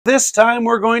This time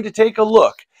we're going to take a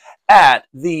look at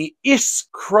the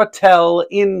Iskratel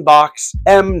Innbox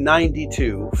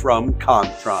M92 from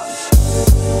KONTRON.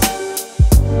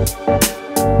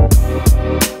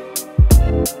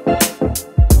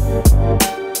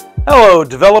 Hello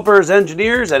developers,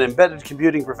 engineers, and embedded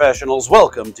computing professionals.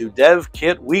 Welcome to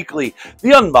DevKit Weekly,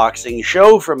 the unboxing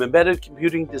show from embedded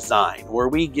computing design, where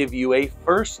we give you a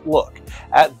first look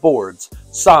at boards,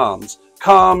 SOMs,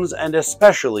 comms, and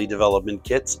especially development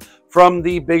kits from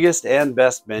the biggest and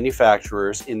best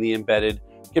manufacturers in the embedded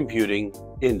computing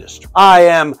industry. I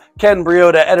am Ken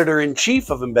Briodagh, Editor-in-Chief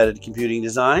of Embedded Computing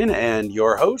Design, and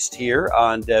your host here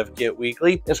on DevKit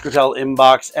Weekly. Iskratel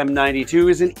Innbox M92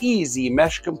 is an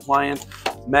EasyMesh-compliant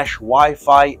mesh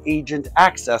Wi-Fi agent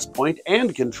access point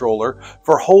and controller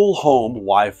for whole home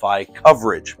Wi-Fi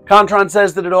coverage. KONTRON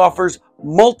says that it offers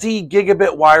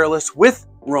multi-gigabit wireless with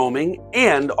roaming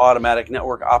and automatic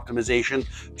network optimization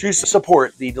to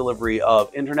support the delivery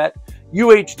of internet,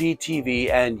 UHD TV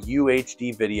and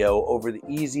UHD video over the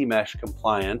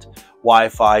EasyMesh-compliant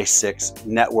Wi-Fi 6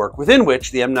 network, within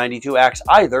which the M92 acts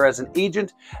either as an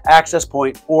agent access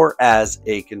point or as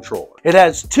a controller. It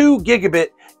has 2 gigabit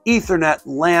Ethernet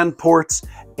LAN ports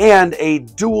and a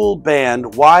dual-band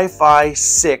Wi-Fi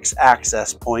 6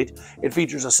 access point. It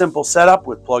features a simple setup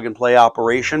with plug-and-play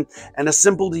operation and a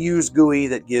simple-to-use GUI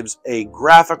that gives a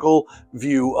graphical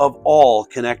view of all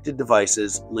connected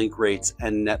devices, link rates,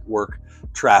 and network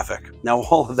traffic. Now,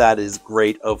 all of that is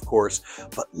great, of course,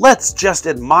 but let's just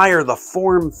admire the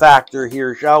form factor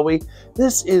here, shall we?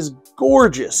 This is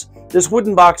gorgeous. This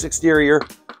wooden box exterior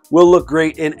will look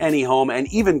great in any home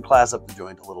and even class up the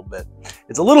joint a little bit.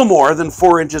 It's a little more than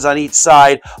 4 inches on each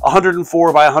side,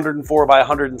 104 by 104 by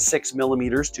 106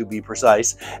 millimeters to be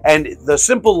precise, and the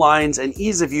simple lines and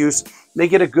ease of use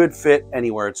make it a good fit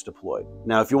anywhere it's deployed.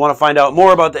 Now, if you want to find out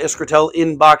more about the Iskratel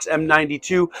Innbox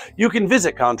M92, you can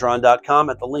visit Kontron.com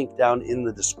at the link down in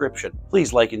the description.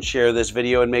 Please like and share this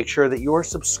video and make sure that you're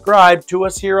subscribed to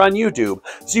us here on YouTube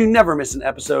so you never miss an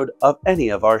episode of any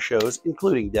of our shows,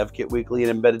 including DevKit Weekly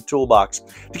and Embedded Toolbox.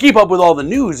 To keep up with all the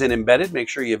news in embedded, make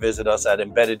sure you visit us at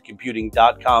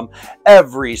embeddedcomputing.com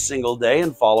every single day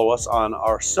and follow us on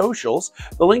our socials.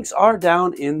 The links are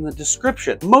down in the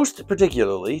description. Most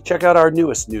particularly, check out our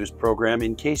newest news program,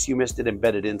 In Case You Missed It,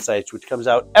 Embedded Insights, which comes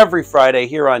out every Friday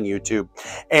here on YouTube,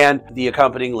 and the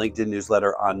accompanying LinkedIn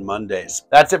newsletter on Mondays.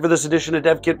 That's it for this edition of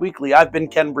DevKit Weekly. I've been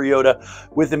Ken Briodagh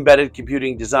with Embedded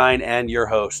Computing Design and your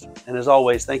host. And as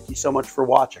always, thank you so much for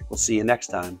watching. We'll see you next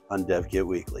time on DevKit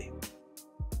Weekly.